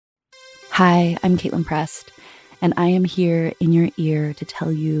Hi, I'm Caitlin Prest, and I am here in your ear to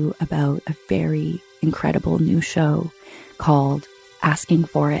tell you about a very incredible new show called Asking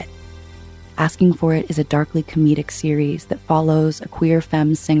for It. Asking for It is a darkly comedic series that follows a queer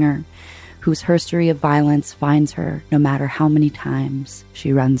femme singer whose history of violence finds her no matter how many times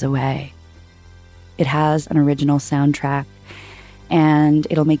she runs away. It has an original soundtrack, and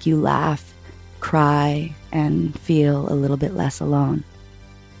it'll make you laugh, cry, and feel a little bit less alone.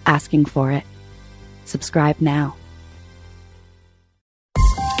 Asking for It. Subscribe now.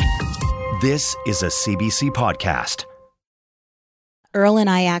 This is a CBC podcast. Earl and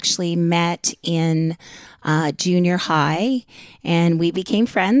I actually met in junior high, and we became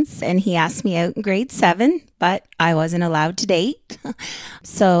friends, and he asked me out in grade 7, but I wasn't allowed to date.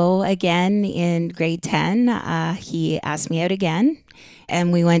 So again, in grade 10, he asked me out again,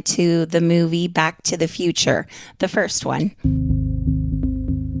 and we went to the movie Back to the Future, the first one.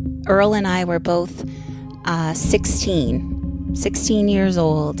 Earl and I were both 16 years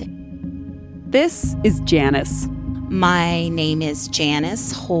old. This is Janice. My name is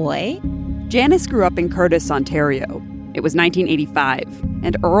Janice Hoy. Janice grew up in Curtis, Ontario. It was 1985,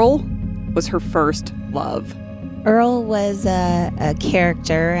 and Earl was her first love. Earl was a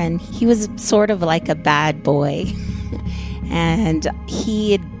character, and he was sort of like a bad boy. And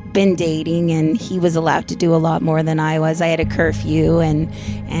he had been dating, and he was allowed to do a lot more than I was. I had a curfew,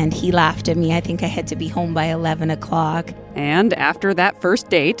 and he laughed at me. I think I had to be home by 11 o'clock. And after that first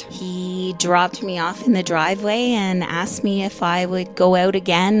date, he dropped me off in the driveway and asked me if I would go out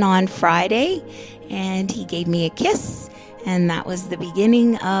again on Friday, and he gave me a kiss, and that was the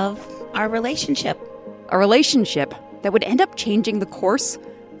beginning of our relationship. A relationship that would end up changing the course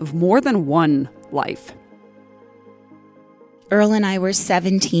of more than one life. Earl and I were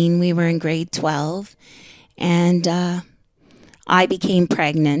 17. We were in grade 12, and I became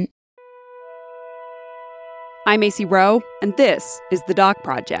pregnant. I'm Macy Rowe, and this is The Doc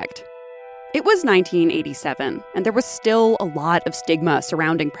Project. It was 1987, and there was still a lot of stigma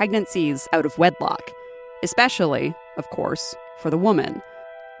surrounding pregnancies out of wedlock, especially, of course, for the woman,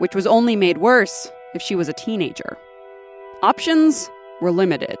 which was only made worse if she was a teenager. Options were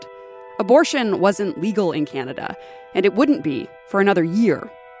limited. Abortion wasn't legal in Canada, and it wouldn't be for another year.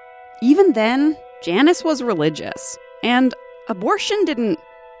 Even then, Janice was religious, and abortion didn't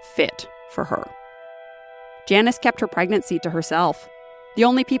fit for her. Janice kept her pregnancy to herself. The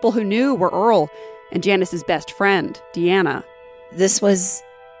only people who knew were Earl and Janice's best friend, Deanna. This was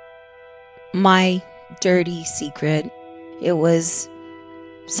my dirty secret. It was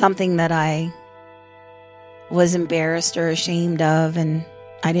something that I was embarrassed or ashamed of, and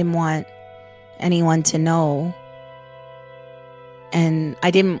I didn't want anyone to know. And I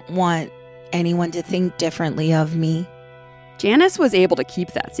didn't want anyone to think differently of me. Janice was able to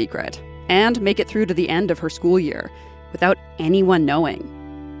keep that secret and make it through to the end of her school year without anyone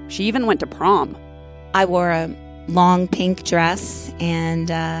knowing. She even went to prom. I wore a long pink dress,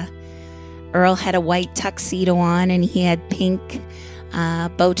 and Earl had a white tuxedo on, and he had pink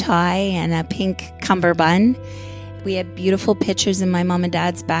bow tie and a pink cummerbund. We had beautiful pictures in my mom and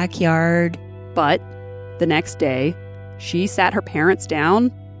dad's backyard. But the next day, she sat her parents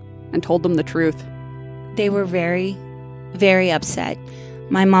down and told them the truth. They were very, very upset.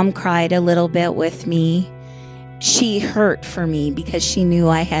 My mom cried a little bit with me. She hurt for me because she knew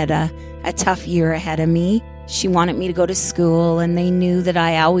I had a tough year ahead of me. She wanted me to go to school, and they knew that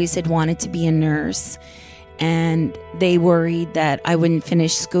I always had wanted to be a nurse. And they worried that I wouldn't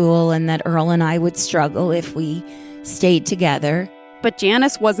finish school and that Earl and I would struggle if we stayed together. But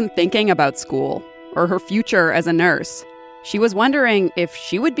Janice wasn't thinking about school or her future as a nurse. She was wondering if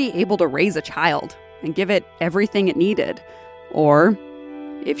she would be able to raise a child and give it everything it needed, or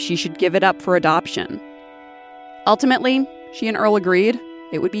if she should give it up for adoption. Ultimately, she and Earl agreed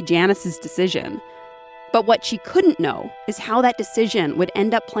it would be Janice's decision. But what she couldn't know is how that decision would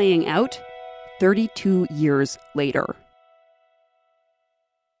end up playing out 32 years later.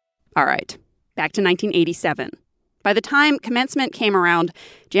 All right, back to 1987. By the time commencement came around,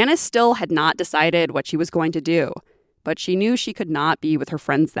 Janice still had not decided what she was going to do, but she knew she could not be with her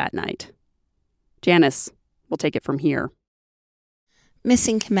friends that night. Janice will take it from here.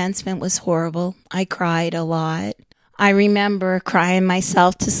 Missing commencement was horrible. I cried a lot. I remember crying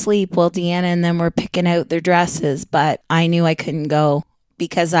myself to sleep while Deanna and them were picking out their dresses, but I knew I couldn't go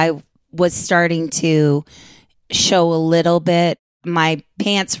because I was starting to show a little bit. My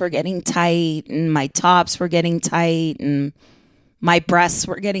pants were getting tight, and my tops were getting tight, and my breasts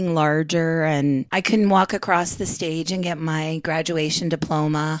were getting larger, and I couldn't walk across the stage and get my graduation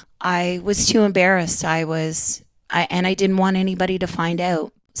diploma. I was too embarrassed. I didn't want anybody to find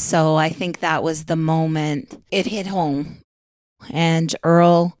out. So I think that was the moment it hit home. And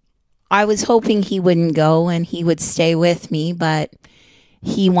Earl, I was hoping he wouldn't go and he would stay with me, but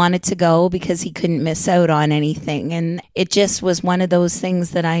he wanted to go because he couldn't miss out on anything. And it just was one of those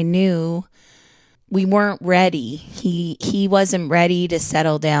things that I knew we weren't ready. He wasn't ready to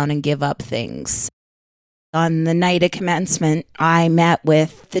settle down and give up things. On the night of commencement, I met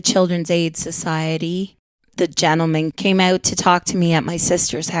with the Children's Aid Society. The gentleman came out to talk to me at my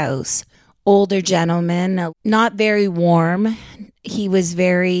sister's house. Older gentleman, not very warm. He was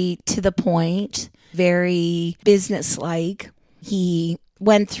very to the point, very businesslike. He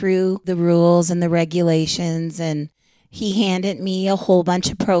went through the rules and the regulations, and he handed me a whole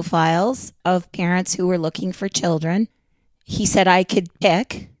bunch of profiles of parents who were looking for children. He said I could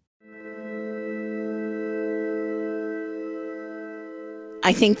pick.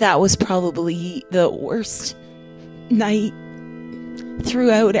 I think that was probably the worst night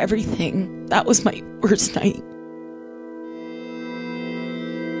throughout everything. That was my worst night.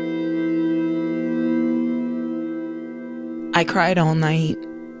 I cried all night.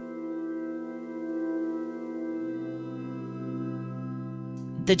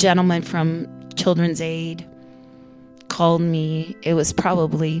 The gentleman from Children's Aid called me. It was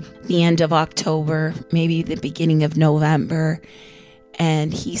probably the end of October, maybe the beginning of November.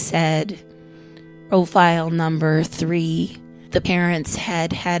 And he said, profile number 3, the parents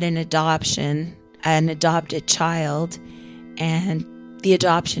had an adoption, an adopted child, and the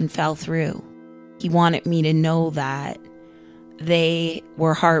adoption fell through. He wanted me to know that. They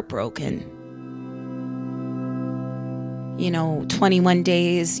were heartbroken. 21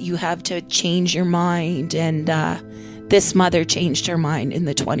 days, you have to change your mind. And this mother changed her mind in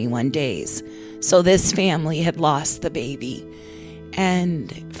the 21 days. So this family had lost the baby.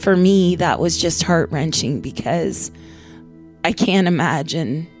 And for me, that was just heart-wrenching because I can't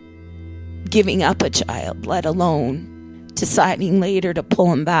imagine giving up a child, let alone deciding later to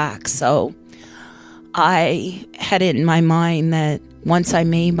pull him back. So I had it in my mind that once I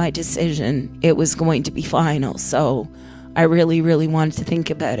made my decision, it was going to be final. So I really, really wanted to think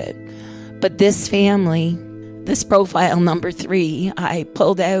about it. But this family, this profile number 3, I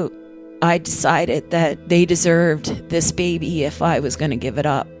pulled out. I decided that they deserved this baby if I was going to give it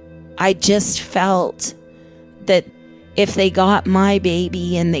up. I just felt that if they got my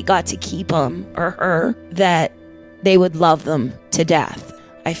baby and they got to keep him or her, that they would love them to death.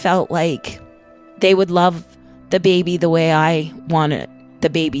 I felt like they would love the baby the way I wanted the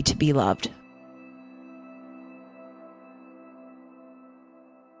baby to be loved.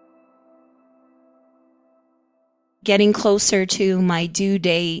 Getting closer to my due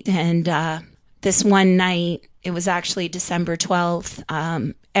date, and this one night, it was actually December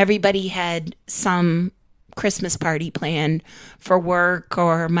 12th, everybody had some Christmas party planned for work,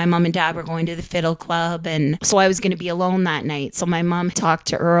 or my mom and dad were going to the fiddle club, and so I was going to be alone that night. So my mom talked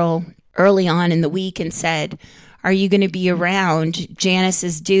to Earl early on in the week and said, are you going to be around? Janice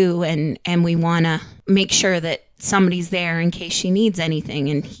is due, and we want to make sure that somebody's there in case she needs anything.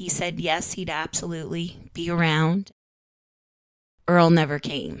 And he said yes, he'd absolutely be around. Earl never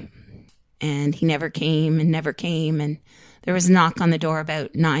came, and he never came, and there was a knock on the door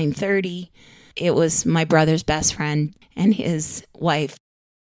about 9:30. It was my brother's best friend and his wife.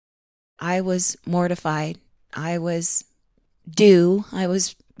 I was mortified. I was due. I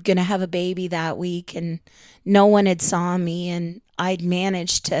was going to have a baby that week, and no one had saw me, and I'd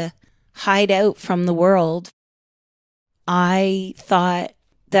managed to hide out from the world. I thought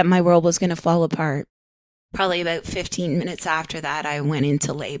that my world was going to fall apart. Probably about 15 minutes after that, I went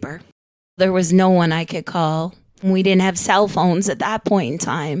into labor. There was no one I could call. We didn't have cell phones at that point in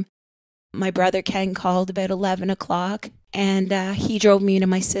time. My brother Ken called about 11 o'clock, and he drove me to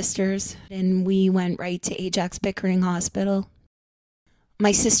my sister's, and we went right to Ajax Pickering Hospital.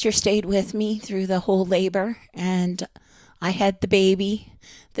 My sister stayed with me through the whole labor, and I had the baby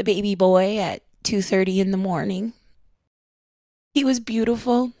boy at 2:30 in the morning. He was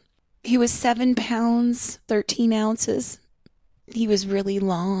beautiful. He was 7 pounds, 13 ounces. He was really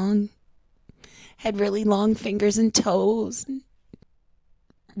long, had really long fingers and toes,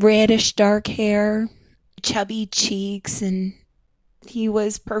 reddish dark hair, chubby cheeks, and he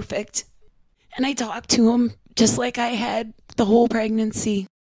was perfect. And I talked to him just like I had the whole pregnancy.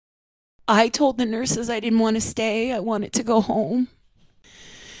 I told the nurses I didn't want to stay. I wanted to go home.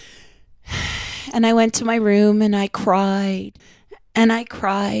 And I went to my room and I cried. And I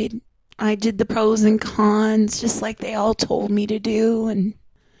cried. I did the pros and cons just like they all told me to do. And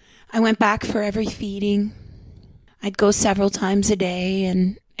I went back for every feeding. I'd go several times a day,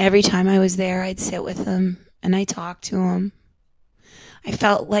 and every time I was there, I'd sit with him and I talked to him. I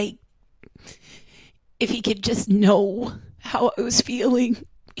felt like if he could just know how I was feeling,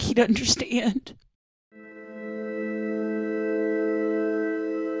 he'd understand.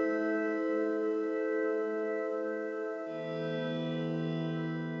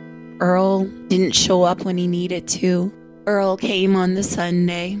 Earl didn't show up when he needed to. Earl came on the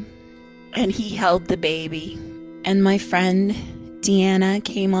Sunday, and he held the baby. And my friend Deanna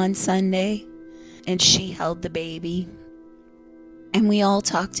came on Sunday, and she held the baby. And we all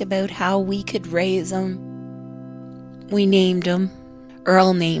talked about how we could raise him. We named him.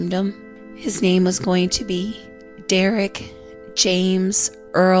 Earl named him. His name was going to be Derek James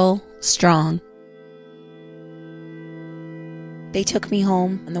Earl Strong. They took me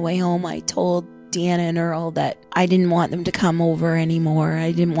home. On the way home, I told Deanna and Earl that I didn't want them to come over anymore.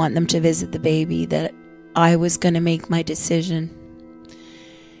 I didn't want them to visit the baby, that I was going to make my decision.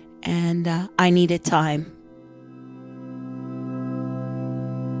 And I needed time.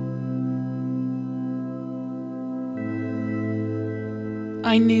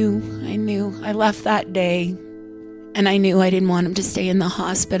 I knew. I left that day, and I knew I didn't want him to stay in the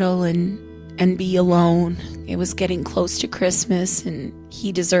hospital and be alone. It was getting close to Christmas, and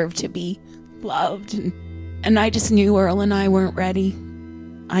he deserved to be loved. And I just knew Earl and I weren't ready.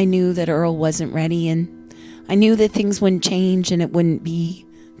 I knew that Earl wasn't ready, and I knew that things wouldn't change and it wouldn't be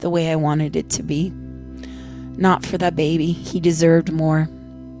the way I wanted it to be. Not for that baby. He deserved more.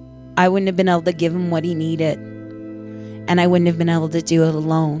 I wouldn't have been able to give him what he needed, and I wouldn't have been able to do it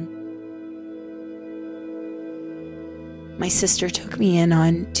alone. My sister took me in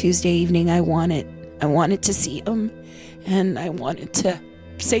on Tuesday evening. I wanted to see him, and I wanted to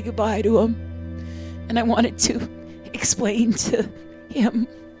say goodbye to him, and I wanted to explain to him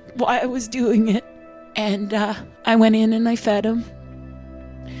why I was doing it. And I went in and I fed him,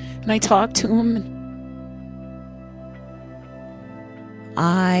 and I talked to him.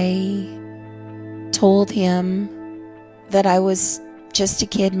 I told him that I was just a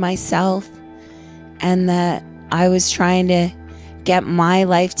kid myself, and that I was trying to get my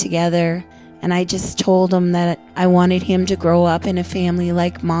life together. And I just told him that I wanted him to grow up in a family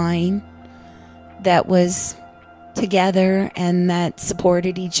like mine that was together and that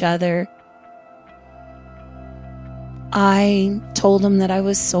supported each other. I told him that I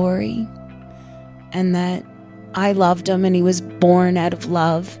was sorry and that I loved him and he was born out of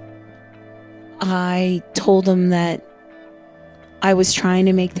love. I told him that I was trying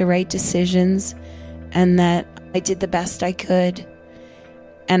to make the right decisions and that I did the best I could.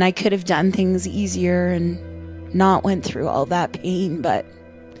 And I could have done things easier and not went through all that pain, but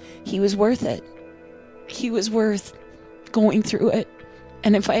he was worth it. He was worth going through it.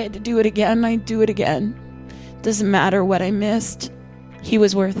 And if I had to do it again, I'd do it again. Doesn't matter what I missed. He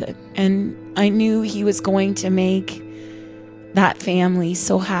was worth it. And I knew he was going to make that family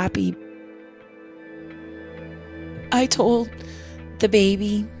so happy. I told the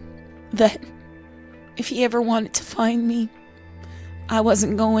baby that if he ever wanted to find me, I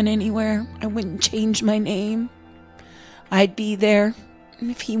wasn't going anywhere. I wouldn't change my name. I'd be there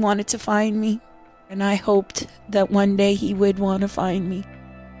if he wanted to find me. And I hoped that one day he would want to find me.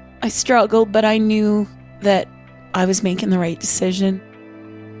 I struggled, but I knew that I was making the right decision.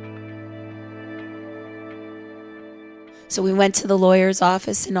 So we went to the lawyer's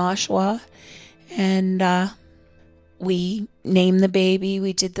office in Oshawa, and we named the baby.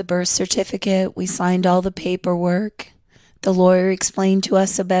 We did the birth certificate. We signed all the paperwork. The lawyer explained to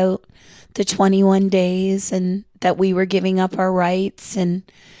us about the 21 days and that we were giving up our rights, and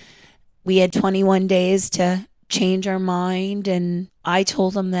we had 21 days to change our mind. And I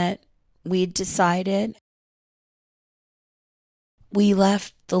told him that we'd decided. We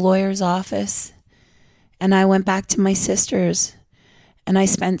left the lawyer's office, and I went back to my sister's, and I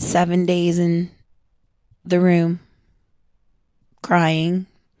spent 7 days in the room crying,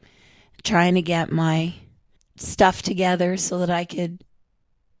 trying to get my stuff together so that I could,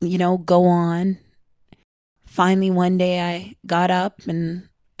 go on. Finally, one day I got up and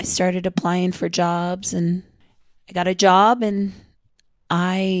I started applying for jobs, and I got a job, and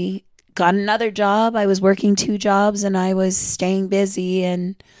I got another job. I was working 2 jobs, and I was staying busy,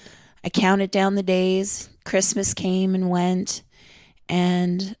 and I counted down the days. Christmas came and went,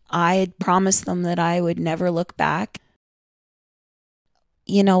 and I had promised them that I would never look back.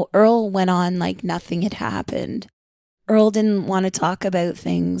 Earl went on like nothing had happened. Earl didn't want to talk about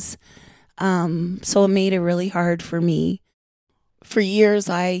things, so it made it really hard for me. For years,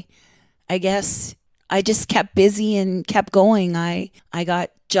 I guess I just kept busy and kept going. I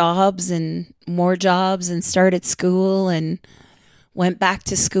got jobs and more jobs and started school and went back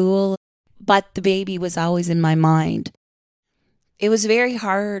to school. But the baby was always in my mind. it was very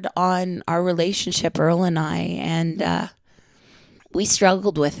hard on our relationship, Earl and I, and we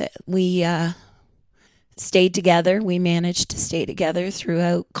struggled with it. We stayed together. We managed to stay together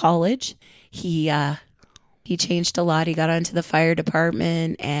throughout college. He changed a lot. He got onto the fire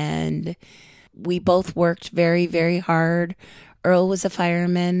department, and we both worked very, very hard. Earl was a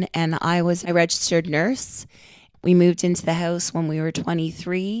fireman, and I was a registered nurse. We moved into the house when we were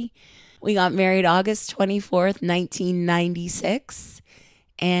 23. We got married August 24th, 1996,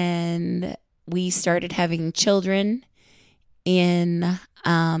 and we started having children in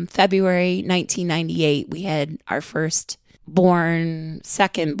February 1998. We had our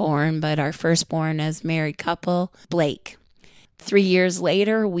second born, but our firstborn as married couple, Blake. 3 years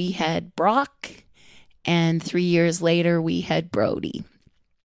later, we had Brock, and 3 years later, we had Brody.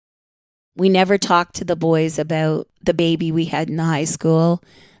 We never talked to the boys about the baby we had in high school.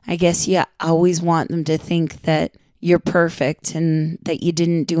 I guess you always want them to think that you're perfect and that you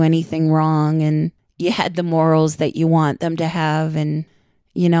didn't do anything wrong and you had the morals that you want them to have. And,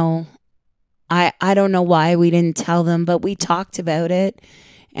 you know, I don't know why we didn't tell them, but we talked about it,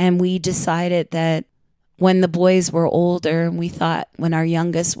 and we decided that when the boys were older, we thought when our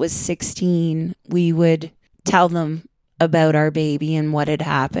youngest was 16, we would tell them about our baby and what had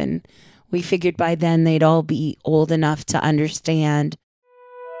happened. We figured by then they'd all be old enough to understand.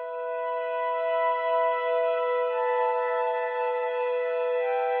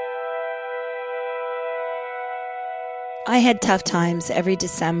 I had tough times every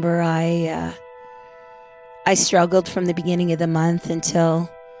December. I struggled from the beginning of the month until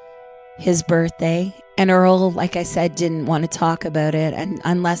his birthday. And Earl, like I said, didn't want to talk about it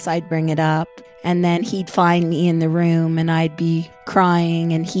unless I'd bring it up. And then he'd find me in the room and I'd be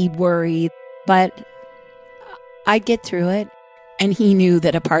crying and he'd worry. But I'd get through it. And he knew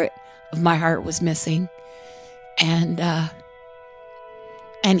that a part of my heart was missing. And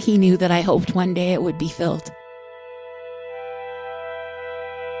he knew that I hoped one day it would be filled.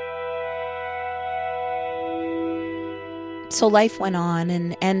 So life went on,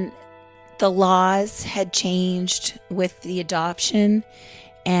 and the laws had changed with the adoption,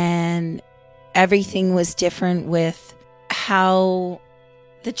 and everything was different with how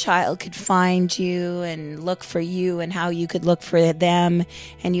the child could find you and look for you and how you could look for them,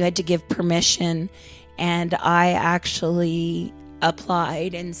 and you had to give permission. And I actually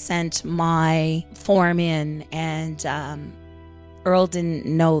applied and sent my form in, and Earl didn't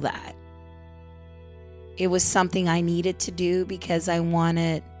know that. It was something I needed to do because I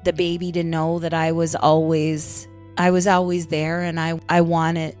wanted the baby to know that I was always there, and I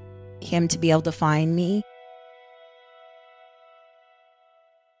wanted him to be able to find me.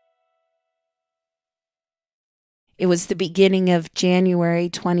 It was the beginning of January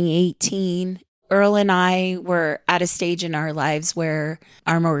 2018. Earl and I were at a stage in our lives where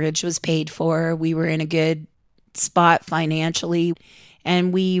our mortgage was paid for. We were in a good spot financially,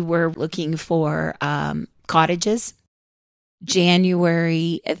 and we were looking for cottages.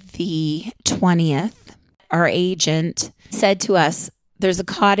 January the 20th, our agent said to us, "There's a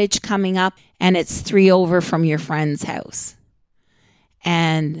cottage coming up and it's 3 over from your friend's house."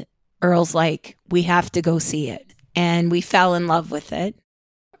 And Earl's like, "We have to go see it." And we fell in love with it.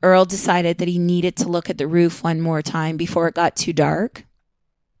 Earl decided that he needed to look at the roof one more time before it got too dark.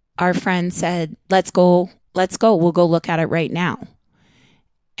 Our friend said, let's go. We'll go look at it right now.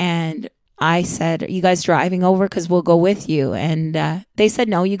 And I said, "Are you guys driving over? Because we'll go with you." And they said,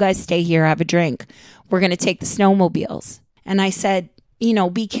 "No, you guys stay here, have a drink. We're going to take the snowmobiles." And I said,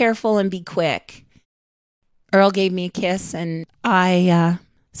 "Be careful and be quick." Earl gave me a kiss, and I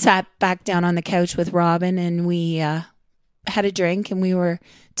sat back down on the couch with Robin, and we had a drink, and we were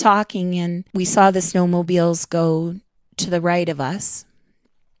talking, and we saw the snowmobiles go to the right of us.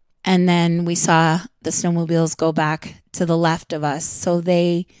 And then we saw the snowmobiles go back to the left of us. So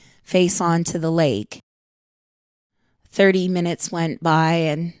they face onto the lake. 30 minutes went by,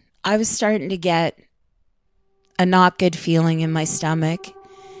 and I was starting to get a not good feeling in my stomach.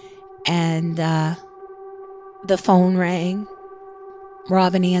 And the phone rang.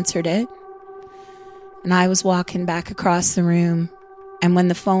 Robin answered it. And I was walking back across the room. And when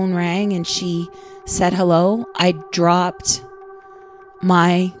the phone rang and she said hello, I dropped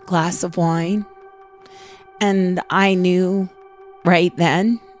my glass of wine. And I knew right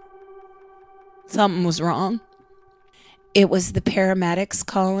then something was wrong. It was the paramedics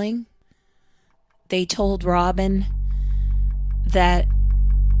calling. They told Robin that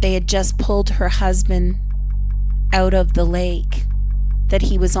they had just pulled her husband out of the lake, that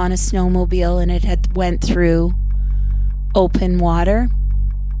he was on a snowmobile and it had went through open water.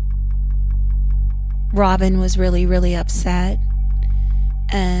 Robin was really, really upset.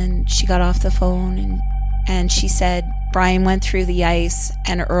 And she got off the phone and she said, Brian went through the ice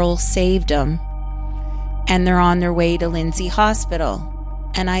and Earl saved him. And they're on their way to Lindsay Hospital.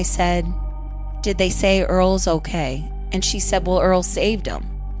 And I said, did they say Earl's okay? And she said, well, Earl saved him.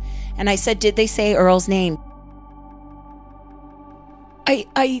 And I said, did they say Earl's name?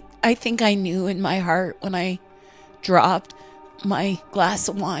 I think I knew in my heart when I dropped my glass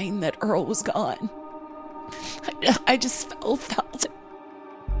of wine that Earl was gone. I just felt it.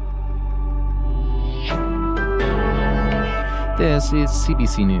 This is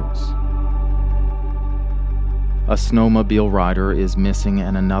CBC News. A snowmobile rider is missing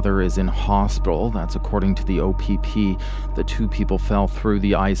and another is in hospital. That's according to the OPP. The two people fell through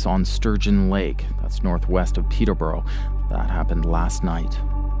the ice on Sturgeon Lake. That's northwest of Peterborough. That happened last night.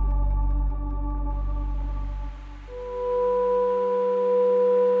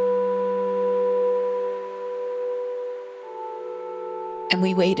 And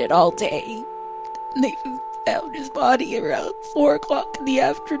we waited all day. They found his body around 4 o'clock in the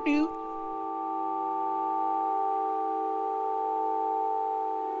afternoon.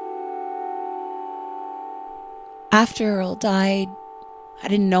 After Earl died, I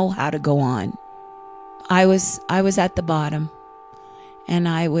didn't know how to go on. I was at the bottom, and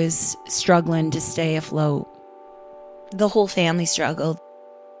I was struggling to stay afloat. The whole family struggled.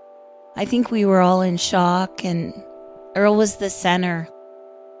 I think we were all in shock, and Earl was the center.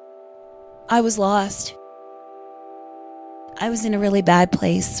 I was lost. I was in a really bad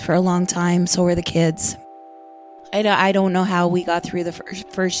place for a long time, so were the kids. I don't know how we got through the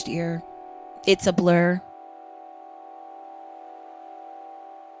first year. It's a blur.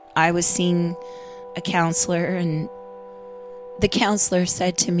 I was seeing a counselor, and the counselor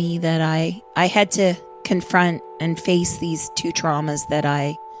said to me that I had to confront and face these 2 traumas that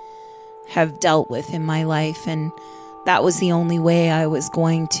I have dealt with in my life, and that was the only way I was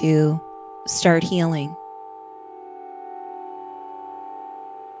going to start healing.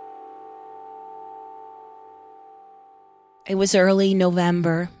 It was early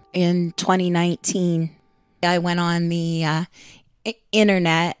November in 2019. I went on the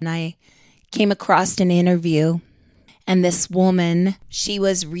internet and I came across an interview, and this woman, she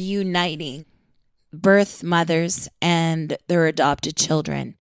was reuniting birth mothers and their adopted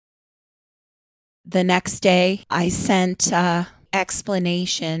children. The next day, I sent an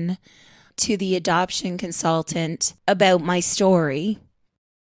explanation to the adoption consultant about my story.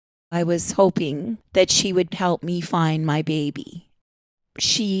 I was hoping that she would help me find my baby.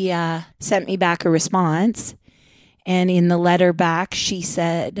 She sent me back a response, and in the letter back, she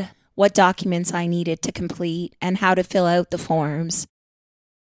said what documents I needed to complete and how to fill out the forms.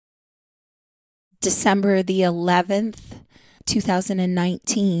 December the 11th,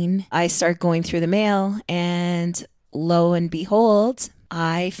 2019, I start going through the mail, and lo and behold,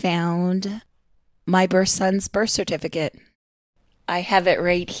 I found my son's birth certificate. I have it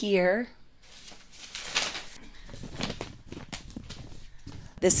right here.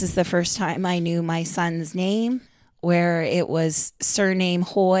 This is the first time I knew my son's name. Where it was surname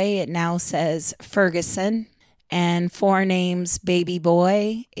Hoy, it now says Ferguson. And forenames baby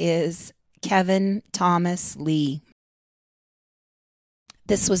boy is Kevin Thomas Lee.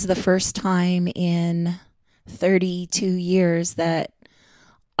 This was the first time in 32 years that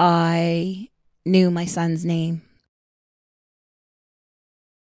I knew my son's name.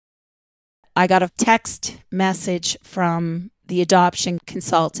 I got a text message from the adoption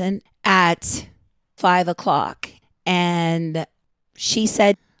consultant at 5 o'clock. And she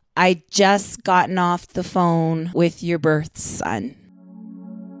said, I just gotten off the phone with your birth son.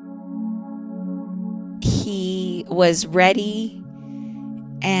 He was ready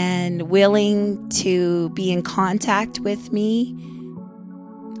and willing to be in contact with me.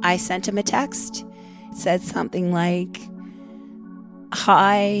 I sent him a text. It said something like,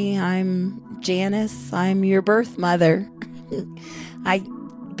 hi, I'm Janice. I'm your birth mother. I've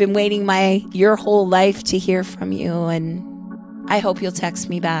been waiting your whole life to hear from you, and I hope you'll text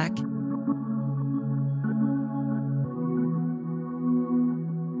me back.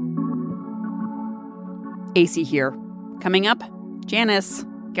 AC here. Coming up, Janice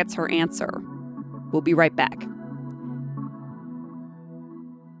gets her answer. We'll be right back.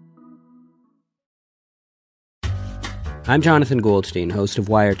 I'm Jonathan Goldstein, host of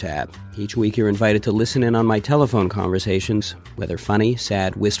Wiretap. Each week you're invited to listen in on my telephone conversations, whether funny,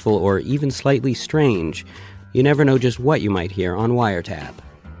 sad, wistful, or even slightly strange. You never know just what you might hear on Wiretap.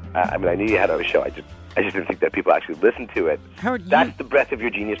 I knew you had on a show. I just didn't think that people actually listened to it. Howard, That's the breadth of your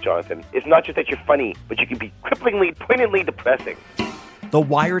genius, Jonathan. It's not just that you're funny, but you can be cripplingly, poignantly depressing. The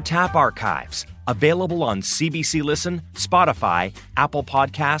Wiretap Archives, Available on CBC Listen, Spotify, Apple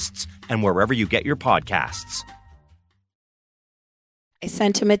Podcasts, and wherever you get your podcasts. I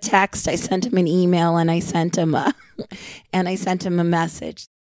sent him a text, I sent him an email, and I sent him a message.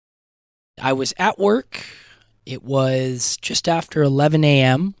 I was at work. It was just after 11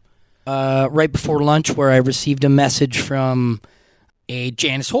 a.m., right before lunch, where I received a message from a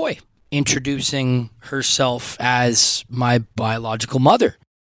Janice Hoy introducing herself as my biological mother.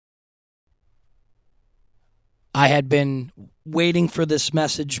 I had been waiting for this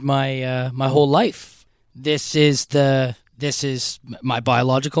message my whole life. This is my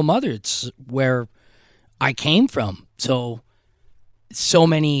biological mother. It's where I came from. So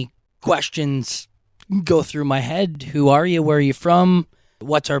many questions go through my head. Who are you? Where are you from?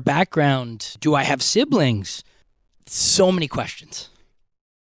 What's our background? Do I have siblings? So many questions.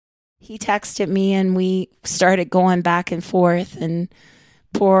 He texted me and we started going back and forth, and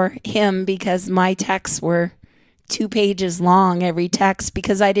for him, because my texts were 2 pages long every text,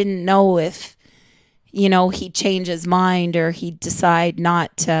 because I didn't know if, he'd change his mind or he'd decide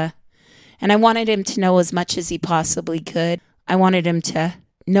not to. And I wanted him to know as much as he possibly could. I wanted him to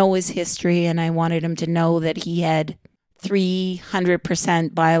know his history, and I wanted him to know that he had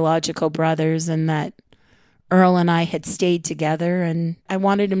 300% biological brothers and that Earl and I had stayed together. And I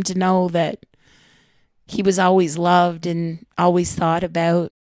wanted him to know that he was always loved and always thought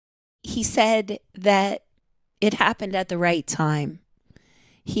about. He said that it happened at the right time.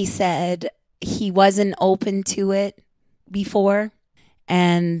 He said he wasn't open to it before,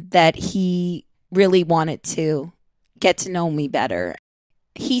 and that he really wanted to get to know me better.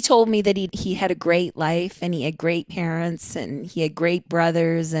 He told me that he had a great life, and he had great parents, and he had great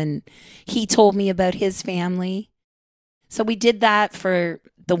brothers, and he told me about his family. So we did that for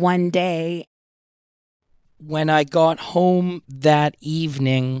the one day. When I got home that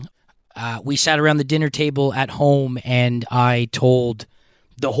evening, we sat around the dinner table at home, and I told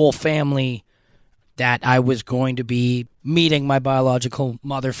the whole family that I was going to be meeting my biological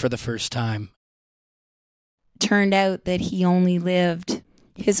mother for the first time. Turned out that he only lived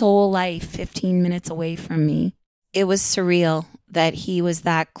his whole life 15 minutes away from me. It was surreal that he was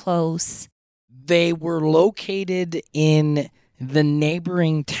that close. They were located in the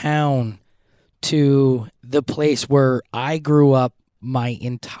neighboring town to the place where I grew up my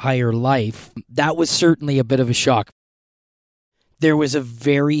entire life. That was certainly a bit of a shock. There was a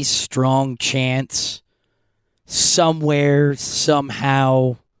very strong chance somewhere,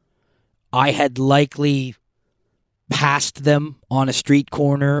 somehow, I had likely passed them on a street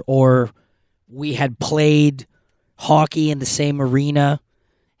corner, or we had played hockey in the same arena.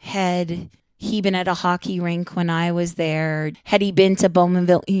 Had he been at a hockey rink when I was there? Had he been to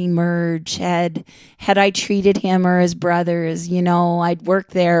Bowmanville Emerge? Had I treated him or his brothers? I'd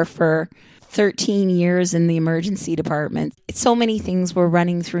worked there for 13 years in the emergency department. So many things were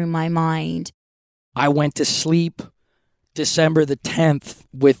running through my mind. I went to sleep December the 10th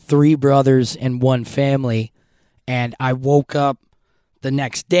with 3 brothers and 1 family, and I woke up the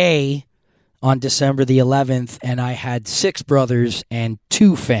next day on December the 11th, and I had 6 brothers and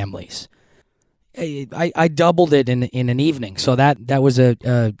 2 families. I doubled it in an evening, so that was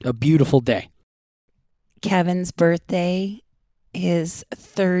a beautiful day. Kevin's birthday, his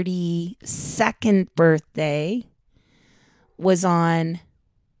 32nd birthday, was on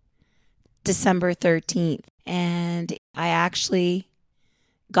December 13th, and I actually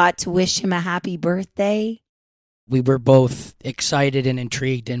got to wish him a happy birthday. We were both excited and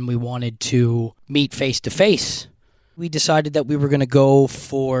intrigued, and we wanted to meet face to face. We decided that we were going to go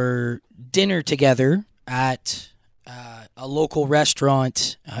for dinner together at a local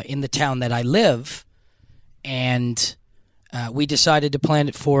restaurant in the town that I live, and we decided to plan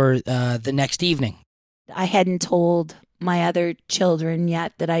it for the next evening. I hadn't told my other children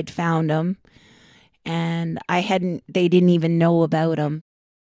yet that I'd found him, and they didn't even know about him.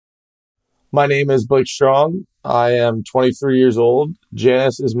 My name is Blake Strong. I am 23 years old.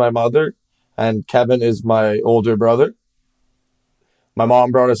 Janice is my mother, and Kevin is my older brother. My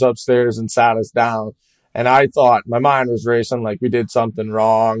mom brought us upstairs and sat us down, and I thought, my mind was racing like we did something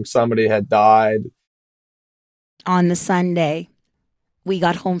wrong. Somebody had died. On the Sunday, we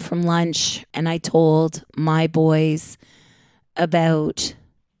got home from lunch, and I told my boys about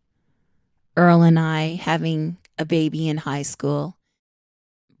Earl and I having a baby in high school.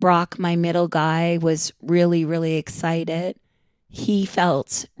 Brock, my middle guy, was really, really excited. He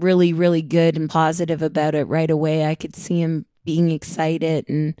felt really, really good and positive about it right away. I could see him being excited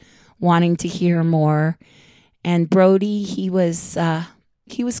and wanting to hear more. And Brody, he was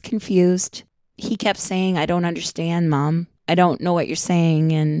confused. He kept saying, "I don't understand, Mom. I don't know what you're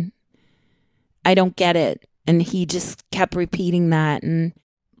saying." And I don't get it. And he just kept repeating that. And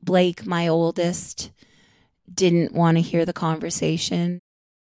Blake, my oldest, didn't want to hear the conversation.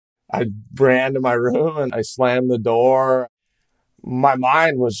 I ran to my room and I slammed the door. My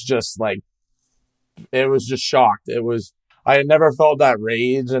mind was just like, it was just shocked. I had never felt that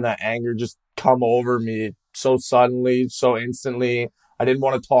rage and that anger just come over me so suddenly, so instantly. I didn't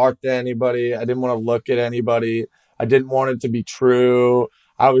want to talk to anybody. I didn't want to look at anybody. I didn't want it to be true.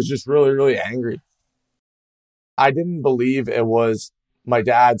 I was just really, really angry. I didn't believe it was my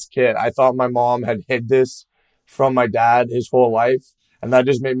dad's kid. I thought my mom had hid this from my dad his whole life. And that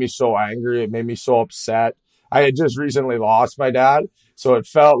just made me so angry. It made me so upset. I had just recently lost my dad, so it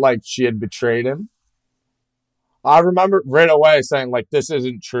felt like she had betrayed him. I remember right away saying, like, this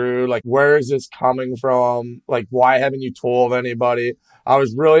isn't true. Like, where is this coming from? Like, why haven't you told anybody? I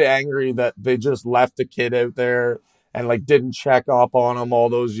was really angry that they just left the kid out there and, like, didn't check up on him all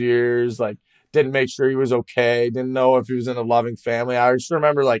those years. Like, didn't make sure he was okay. Didn't know if he was in a loving family. I just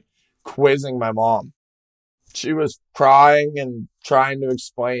remember, like, quizzing my mom. She was crying and trying to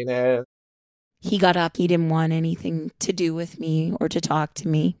explain it. He got up. He didn't want anything to do with me or to talk to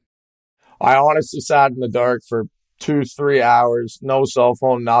me. I honestly sat in the dark for 2-3 hours, no cell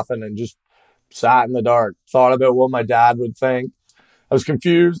phone, nothing, and just sat in the dark. Thought about what my dad would think. I was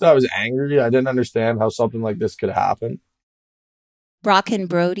confused. I was angry. I didn't understand how something like this could happen. Brock and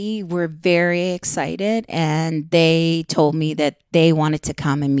Brody were very excited, and they told me that they wanted to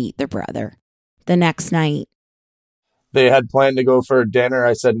come and meet their brother the next night. They had planned to go for dinner.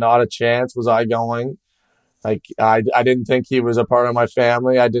 I said, not a chance. Was I going? Like, I didn't think he was a part of my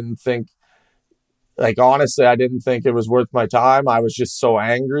family. I didn't think, like, honestly, I didn't think it was worth my time. I was just so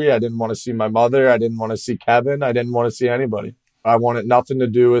angry. I didn't want to see my mother. I didn't want to see Kevin. I didn't want to see anybody. I wanted nothing to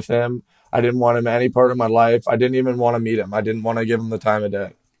do with him. I didn't want him any part of my life. I didn't even want to meet him. I didn't want to give him the time of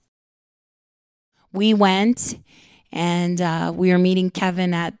day. We went, and we were meeting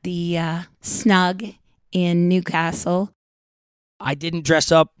Kevin at the Snug in Newcastle. I didn't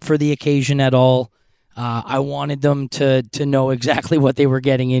dress up for the occasion at all. I wanted them to know exactly what they were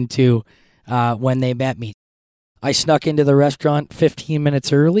getting into when they met me. I snuck into the restaurant 15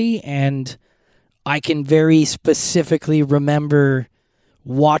 minutes early, and I can very specifically remember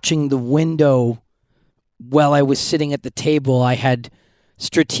watching the window while I was sitting at the table. I had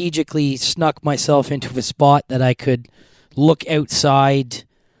strategically snuck myself into a spot that I could look outside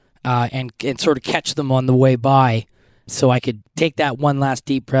and sort of catch them on the way by, so I could take that one last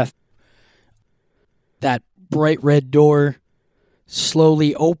deep breath. That bright red door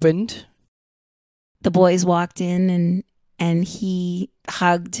slowly opened. The boys walked in, and he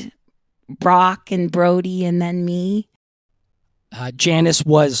hugged Brock and Brody and then me. Janice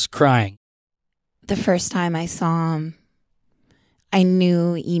was crying. The first time I saw him, I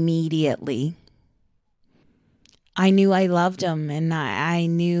knew immediately. I knew I loved him, and I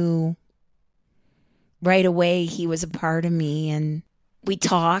knew right away he was a part of me. And we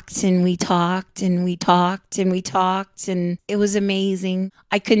talked and we talked and we talked and we talked, and it was amazing.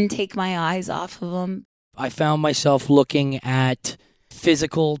 I couldn't take my eyes off of him. I found myself looking at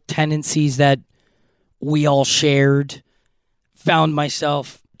physical tendencies that we all shared. Found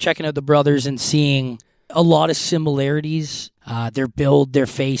myself checking out the brothers and seeing a lot of similarities. Their build, their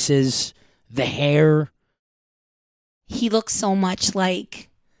faces, the hair. He looked so much like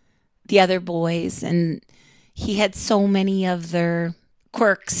the other boys, and he had so many of their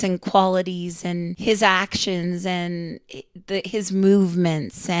quirks and qualities, and his actions and his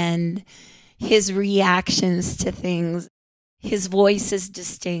movements and his reactions to things. His voice is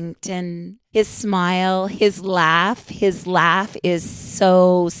distinct, and his smile, his laugh is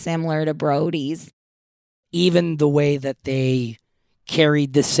so similar to Brody's. Even the way that they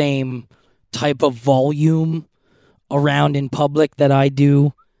carried the same type of volume around in public that I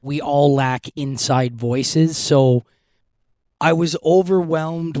do. We all lack inside voices, so I was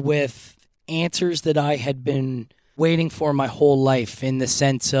overwhelmed with answers that I had been waiting for my whole life, in the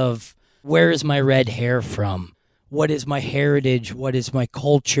sense of, where is my red hair from? What is my heritage? What is my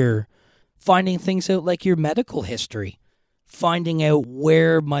culture? Finding things out like your medical history. Finding out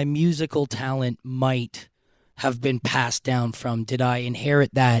where my musical talent might have been passed down from. Did I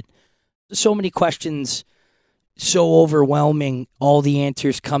inherit that? So many questions, so overwhelming, all the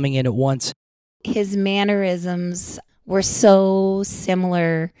answers coming in at once. His mannerisms were so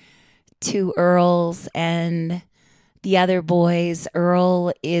similar to Earl's and the other boys.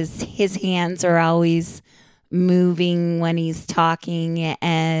 Earl his hands are always moving when he's talking,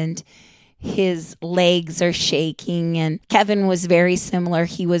 and his legs are shaking, and Kevin was very similar.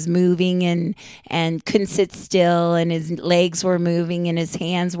 He was moving and couldn't sit still, and his legs were moving and his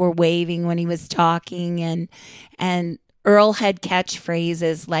hands were waving when he was talking, and Earl had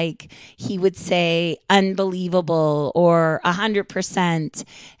catchphrases like he would say unbelievable or 100%,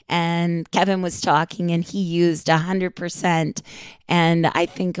 and Kevin was talking and he used 100%, and I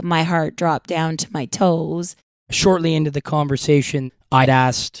think my heart dropped down to my toes. Shortly into the conversation, I'd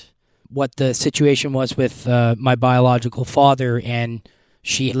asked what the situation was with my biological father, and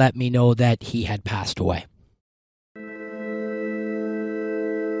she let me know that he had passed away.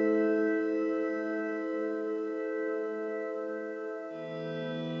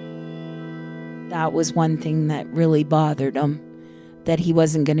 That was one thing that really bothered him, that he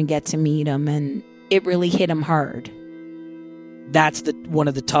wasn't going to get to meet him, and it really hit him hard. That's one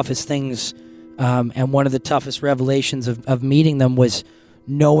of the toughest things, and one of the toughest revelations of meeting them was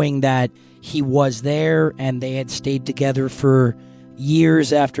knowing that he was there and they had stayed together for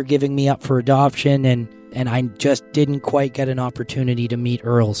years after giving me up for adoption, and I just didn't quite get an opportunity to meet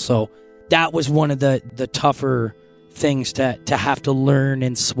Earl. So that was one of the tougher things to have to learn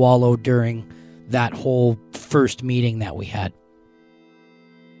and swallow during that whole first meeting that we had.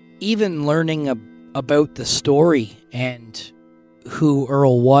 Even learning about the story and who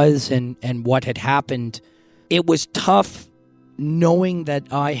Earl was and what had happened, it was tough knowing that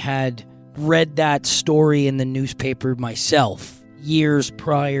I had read that story in the newspaper myself years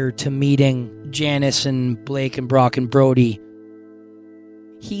prior to meeting Janice and Blake and Brock and Brody.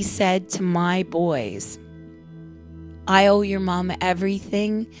 He said to my boys, I owe your mom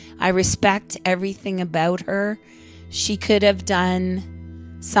everything. I respect everything about her. She could have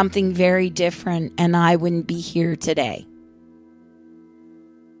done something very different and I wouldn't be here today.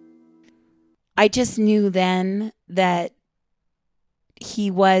 I just knew then that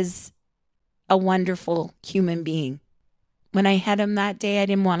he was a wonderful human being. When I had him that day, I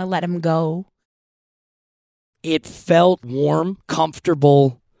didn't want to let him go. It felt warm,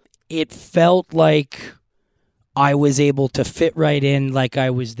 comfortable. It felt like I was able to fit right in, like I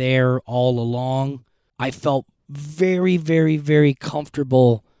was there all along. I felt very, very, very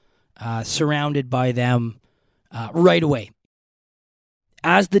comfortable surrounded by them right away.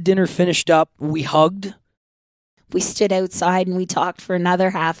 As the dinner finished up, we hugged. We stood outside and we talked for another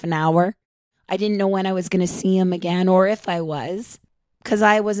half an hour. I didn't know when I was going to see him again or if I was, because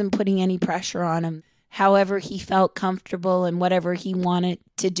I wasn't putting any pressure on him. However he felt comfortable and whatever he wanted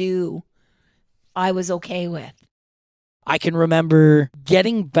to do, I was okay with. I can remember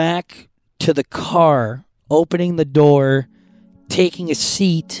getting back to the car, opening the door, taking a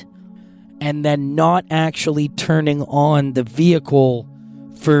seat, and then not actually turning on the vehicle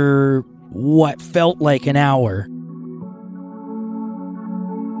for what felt like an hour.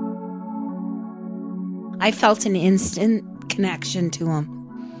 I felt an instant connection to him.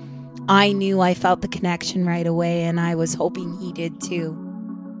 I knew I felt the connection right away, and I was hoping he did too.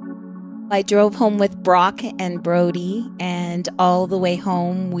 I drove home with Brock and Brody, and all the way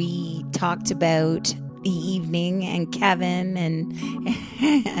home we talked about the evening and Kevin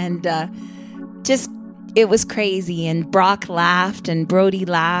and just it was crazy. And Brock laughed and Brody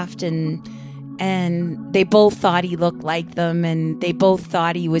laughed, and they both thought he looked like them, and they both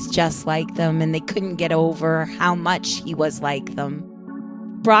thought he was just like them, and they couldn't get over how much he was like them.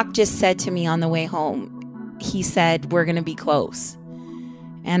 Brock just said to me on the way home, he said, "We're going to be close."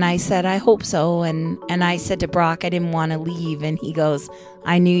 And I said, "I hope so." And I said to Brock, "I didn't want to leave." And he goes,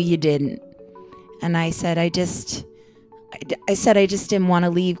 "I knew you didn't." And I said, I just didn't want to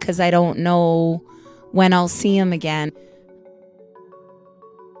leave because I don't know when I'll see him again.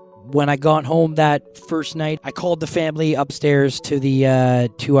 When I got home that first night, I called the family upstairs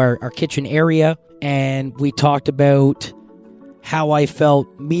to our kitchen area, and we talked about how I felt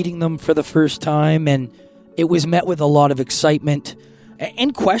meeting them for the first time, and it was met with a lot of excitement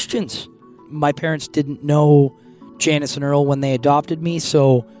and questions. My parents didn't know Janice and Earl when they adopted me,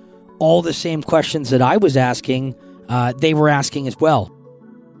 so all the same questions that I was asking, they were asking as well.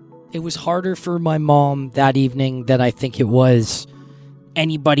 It was harder for my mom that evening than I think it was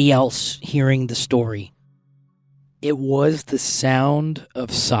anybody else hearing the story. It was the sound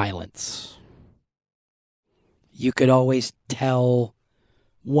of silence. You could always tell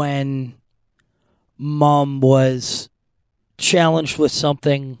when Mom was challenged with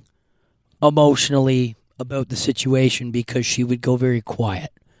something emotionally about the situation because she would go very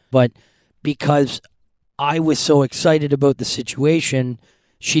quiet. But because I was so excited about the situation,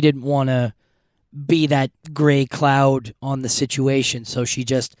 she didn't want to be that gray cloud on the situation. So she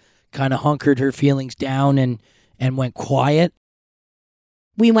just kind of hunkered her feelings down and went quiet.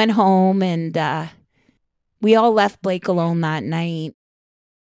 We went home and we all left Blake alone that night.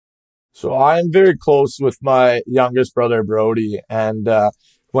 So I'm very close with my youngest brother, Brody. And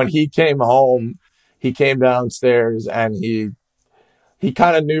when he came home, he came downstairs and he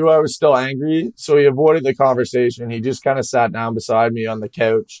kind of knew I was still angry. So he avoided the conversation. He just kind of sat down beside me on the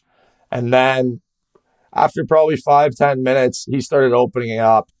couch. And then after probably 5-10 minutes, he started opening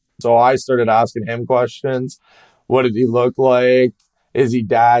up. So I started asking him questions. What did he look like? Is he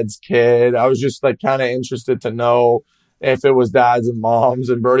dad's kid? I was just like kind of interested to know if it was dads and moms.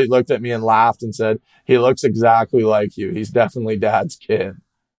 And Bertie looked at me and laughed and said, he looks exactly like you. He's definitely dad's kid.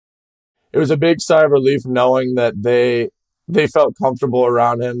 It was a big sigh of relief knowing that they felt comfortable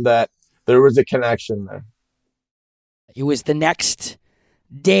around him, that there was a connection there. It was the next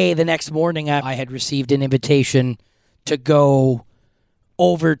day, the next morning, I had received an invitation to go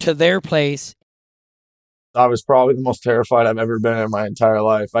over to their place. I was probably the most terrified I've ever been in my entire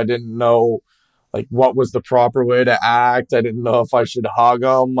life. I didn't know like what was the proper way to act. I didn't know if I should hug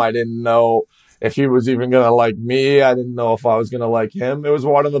him. I didn't know if he was even going to like me. I didn't know if I was going to like him. It was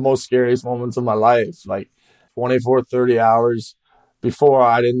one of the most scariest moments of my life. Like 24, 30 hours before,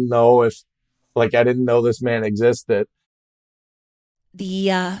 I didn't know I didn't know this man existed.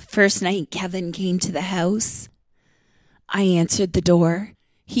 The first night Kevin came to the house, I answered the door.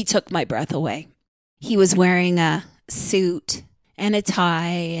 He took my breath away. He was wearing a suit and a tie,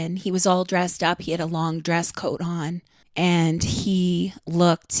 and he was all dressed up. He had a long dress coat on, and he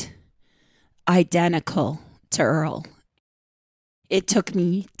looked identical to Earl. It took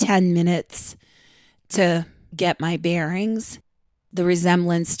me 10 minutes to get my bearings. The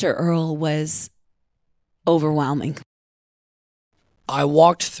resemblance to Earl was overwhelming. I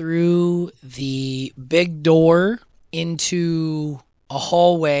walked through the big door into a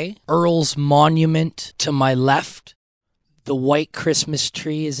hallway. Earl's monument to my left. The white Christmas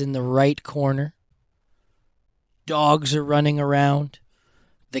tree is in the right corner. Dogs are running around.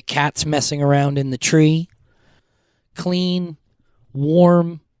 The cat's messing around in the tree. Clean,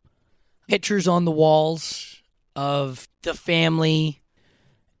 warm pictures on the walls of the family.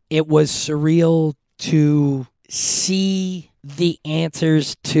 It was surreal to see the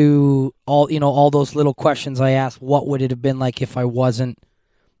answers to all those little questions I asked. What would it have been like if I wasn't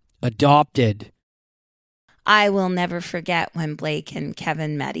adopted? I will never forget when Blake and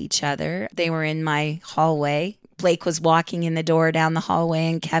Kevin met each other. They were in my hallway. Blake was walking in the door down the hallway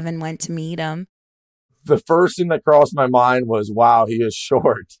and Kevin went to meet him. The first thing that crossed my mind was, wow, he is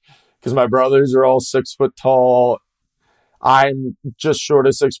short. Because my brothers are all 6 foot tall. I'm just short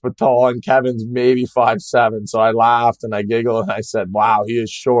of 6 foot tall, and Kevin's maybe 5'7". So I laughed and I giggled and I said, wow, he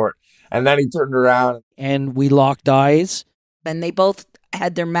is short. And then he turned around. And we locked eyes. And they both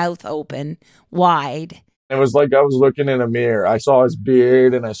had their mouth open, wide. It was like I was looking in a mirror. I saw his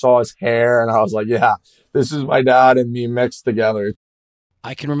beard and I saw his hair, and I was like, yeah, this is my dad and me mixed together.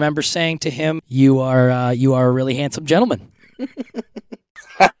 I can remember saying to him, you are a really handsome gentleman.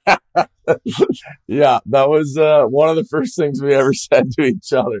 Yeah, that was one of the first things we ever said to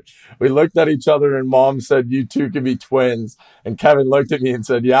each other. We looked at each other and Mom said, you two could be twins. And Kevin looked at me and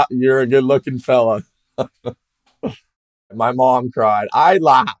said, yeah, you're a good looking fella. My mom cried. I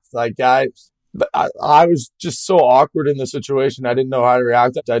laughed. Like I was just so awkward in the situation. I didn't know how to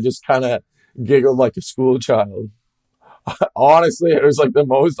react. I just kind of giggled like a school child. Honestly, it was like the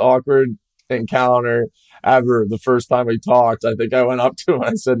most awkward encounter ever. The first time we talked, I think I went up to him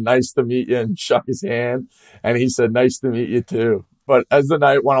and I said, nice to meet you, and shook his hand. And he said, nice to meet you too. But as the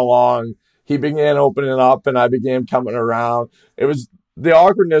night went along, he began opening up and I began coming around. The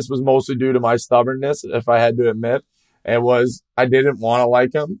awkwardness was mostly due to my stubbornness, if I had to admit. I didn't want to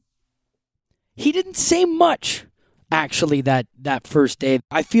like him. He didn't say much, actually, that first day.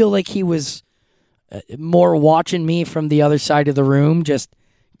 I feel like he was more watching me from the other side of the room, just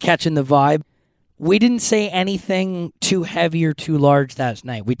catching the vibe. We didn't say anything too heavy or too large that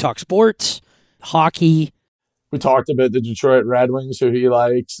night. We talked sports, hockey. We talked about the Detroit Red Wings, who he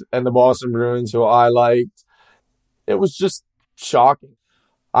likes, and the Boston Bruins, who I liked. It was just shocking.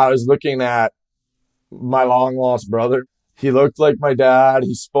 I was looking at my long-lost brother. He looked like my dad.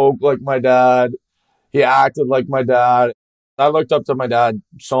 He spoke like my dad. He acted like my dad. I looked up to my dad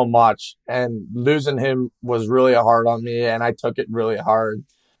so much, and losing him was really hard on me, and I took it really hard.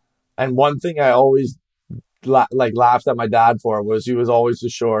 And one thing I always laughed at my dad for was he was always the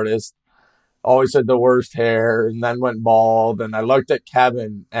shortest, always had the worst hair, and then went bald. And I looked at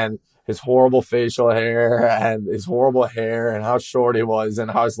Kevin and his horrible facial hair and his horrible hair and how short he was,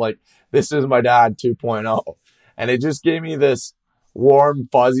 and I was like, this is my dad 2.0. And it just gave me this warm,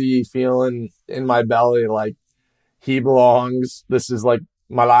 fuzzy feeling in my belly, like he belongs. This is like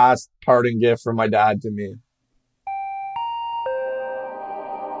my last parting gift from my dad to me.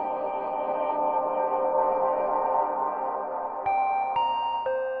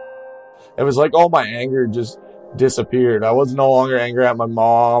 It was like all my anger just disappeared. I was no longer angry at my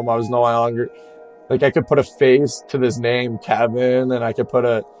mom. I was no longer, like, I could put a face to this name, Kevin, and I could put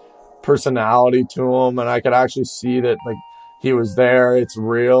a personality to him, and I could actually see that, like, he was there. It's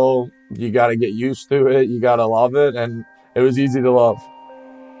real. You got to get used to it. You got to love it. And it was easy to love.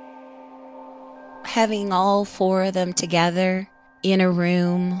 Having all four of them together in a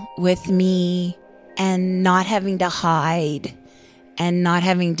room with me and not having to hide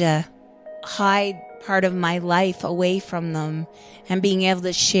part of my life away from them and being able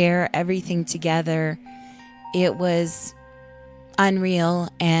to share everything together, it was unreal,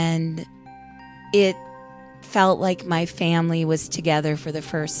 and it felt like my family was together for the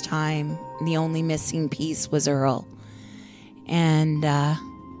first time. The only missing piece was Earl, and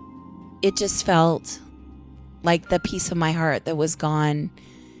it just felt like the piece of my heart that was gone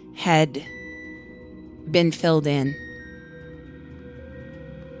had been filled in.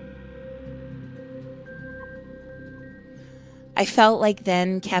 I felt like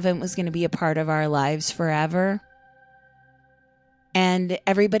then Kevin was going to be a part of our lives forever. And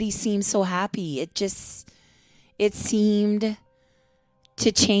everybody seemed so happy. It seemed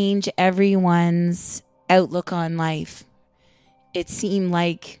to change everyone's outlook on life. It seemed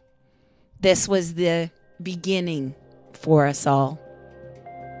like this was the beginning for us all.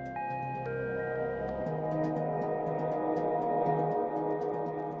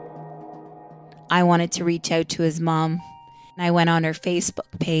 I wanted to reach out to his mom. I went on her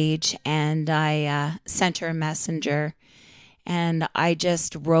Facebook page and I sent her a messenger, and I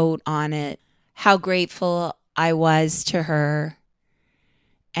just wrote on it how grateful I was to her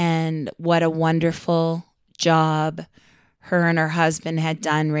and what a wonderful job her and her husband had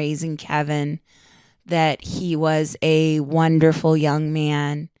done raising Kevin, that he was a wonderful young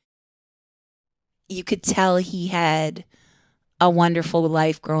man. You could tell he had a wonderful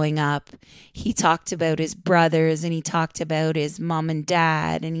life growing up. He talked about his brothers, and he talked about his mom and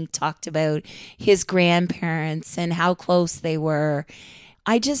dad, and he talked about his grandparents and how close they were.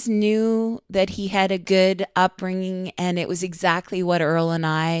 I just knew that he had a good upbringing, and it was exactly what Earl and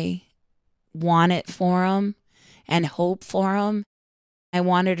I wanted for him and hope for him. I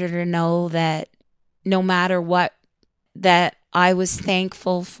wanted her to know that no matter what, that I was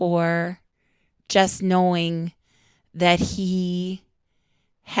thankful for just knowing that he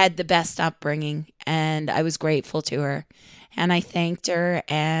had the best upbringing, and I was grateful to her. And I thanked her,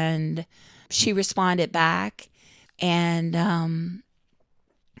 and she responded back and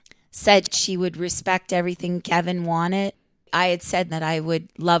said she would respect everything Kevin wanted. I had said that I would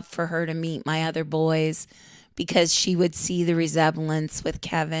love for her to meet my other boys because she would see the resemblance with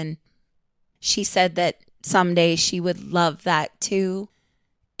Kevin. She said that someday she would love that too,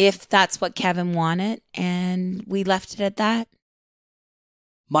 if that's what Kevin wanted, and we left it at that.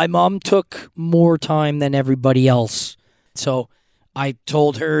 My mom took more time than everybody else, so I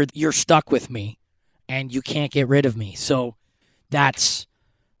told her, you're stuck with me, and you can't get rid of me. So that's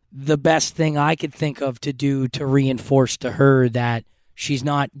the best thing I could think of to do to reinforce to her that she's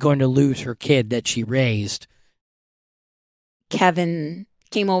not going to lose her kid that she raised. Kevin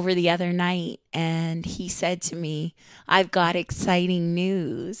came over the other night and he said to me, I've got exciting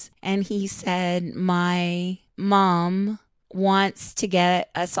news. And he said, my mom wants to get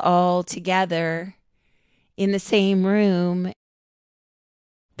us all together in the same room.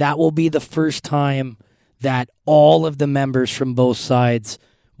 That will be the first time that all of the members from both sides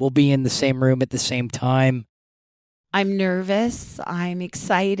will be in the same room at the same time. I'm nervous. I'm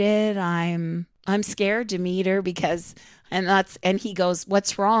excited. I'm scared to meet her because and he goes,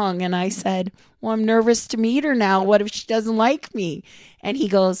 what's wrong? And I said, well, I'm nervous to meet her now. What if she doesn't like me? And he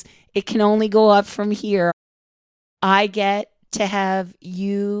goes, it can only go up from here. I get to have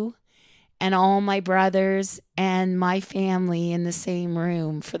you and all my brothers and my family in the same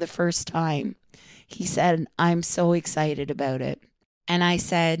room for the first time. He said, I'm so excited about it. And I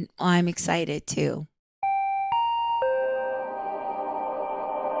said, well, I'm excited too.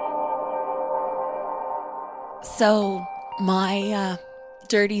 So my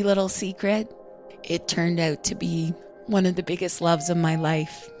dirty little secret, it turned out to be one of the biggest loves of my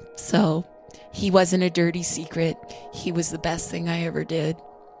life. So he wasn't a dirty secret. He was the best thing I ever did.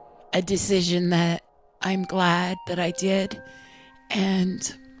 A decision that I'm glad that I did,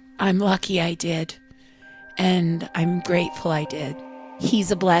 and I'm lucky I did, and I'm grateful I did.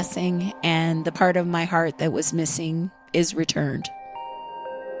 He's a blessing, and the part of my heart that was missing is returned.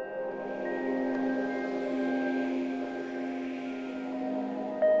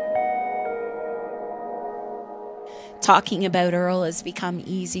 talking about Earl has become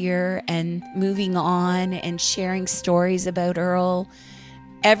easier, and moving on and sharing stories about Earl.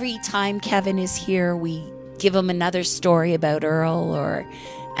 Every time Kevin is here, we give him another story about Earl or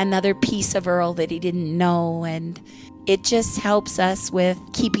another piece of Earl that he didn't know. And it just helps us with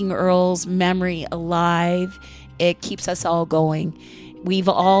keeping Earl's memory alive. It keeps us all going. We've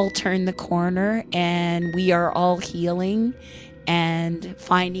all turned the corner and we are all healing. And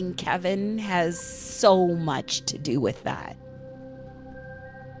finding Kevin has so much to do with that.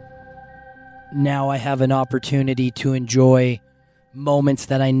 Now I have an opportunity to enjoy moments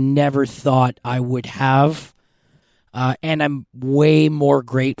that I never thought I would have. And I'm way more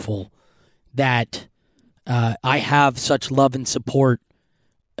grateful that I have such love and support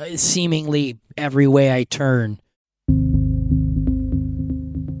seemingly every way I turn.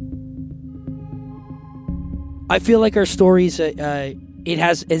 I feel like our stories, it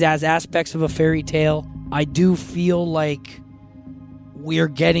has aspects of a fairy tale. I do feel like we're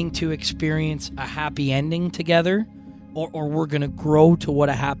getting to experience a happy ending together, or we're going to grow to what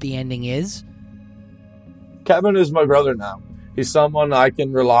a happy ending is. Kevin is my brother now. He's someone I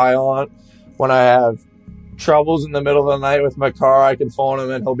can rely on. When I have troubles in the middle of the night with my car, I can phone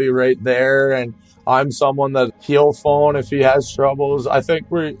him and he'll be right there. And I'm someone that he'll phone if he has troubles. I think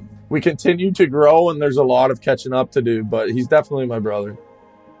we continue to grow and there's a lot of catching up to do, but he's definitely my brother.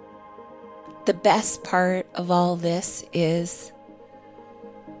 The best part of all this is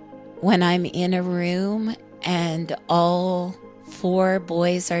when I'm in a room and all 4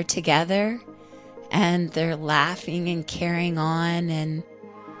 boys are together and they're laughing and carrying on, and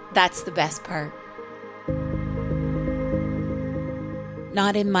that's the best part.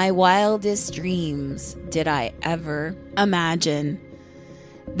 Not in my wildest dreams did I ever imagine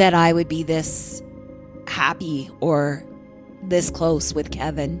that I would be this happy or this close with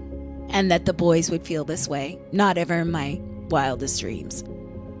Kevin, and that the boys would feel this way. Not ever in my wildest dreams.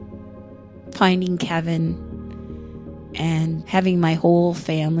 Finding Kevin and having my whole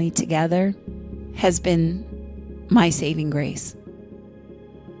family together has been my saving grace.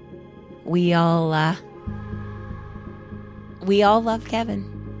 We all love Kevin.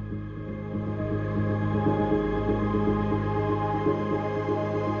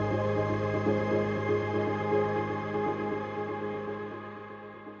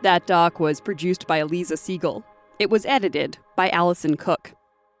 That doc was produced by Eliza Siegel. It was edited by Allison Cook.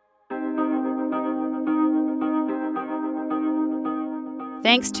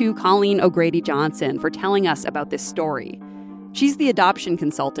 Thanks to Colleen O'Grady-Johnson for telling us about this story. She's the adoption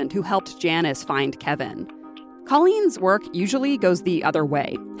consultant who helped Janice find Kevin. Colleen's work usually goes the other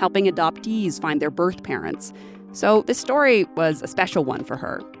way, helping adoptees find their birth parents. So this story was a special one for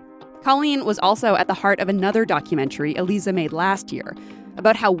her. Colleen was also at the heart of another documentary Eliza made last year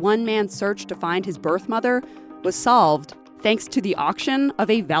about how one man's search to find his birth mother was solved thanks to the auction of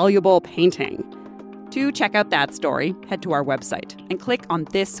a valuable painting. To check out that story, head to our website and click on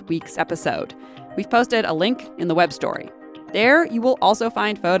this week's episode. We've posted a link in the web story. There, you will also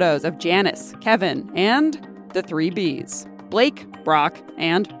find photos of Janice, Kevin, and the 3 Bs, Blake, Brock,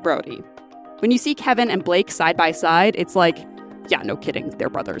 and Brody. When you see Kevin and Blake side by side, it's like, yeah, no kidding, they're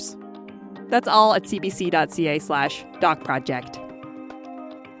brothers. That's all at cbc.ca/docproject.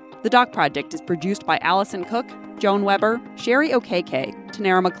 The Doc Project is produced by Allison Cook, Joan Weber, Sherry O'Kk,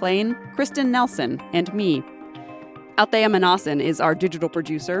 Tanara McLean, Kristen Nelson, and me. Althea Manasan is our digital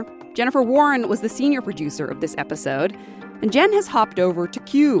producer. Jennifer Warren was the senior producer of this episode. And Jen has hopped over to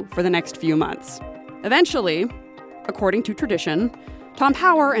Q for the next few months. Eventually, according to tradition, Tom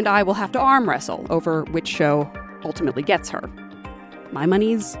Power and I will have to arm wrestle over which show ultimately gets her. My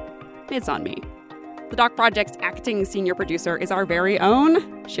money's, it's on me. The Doc Project's acting senior producer is our very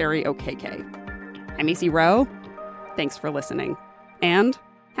own Sherry O'Kk. I'm AC Rowe. Thanks for listening. And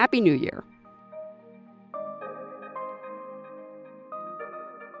Happy New Year.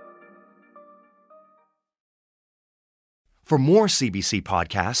 For more CBC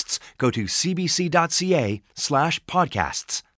podcasts, go to cbc.ca/podcasts.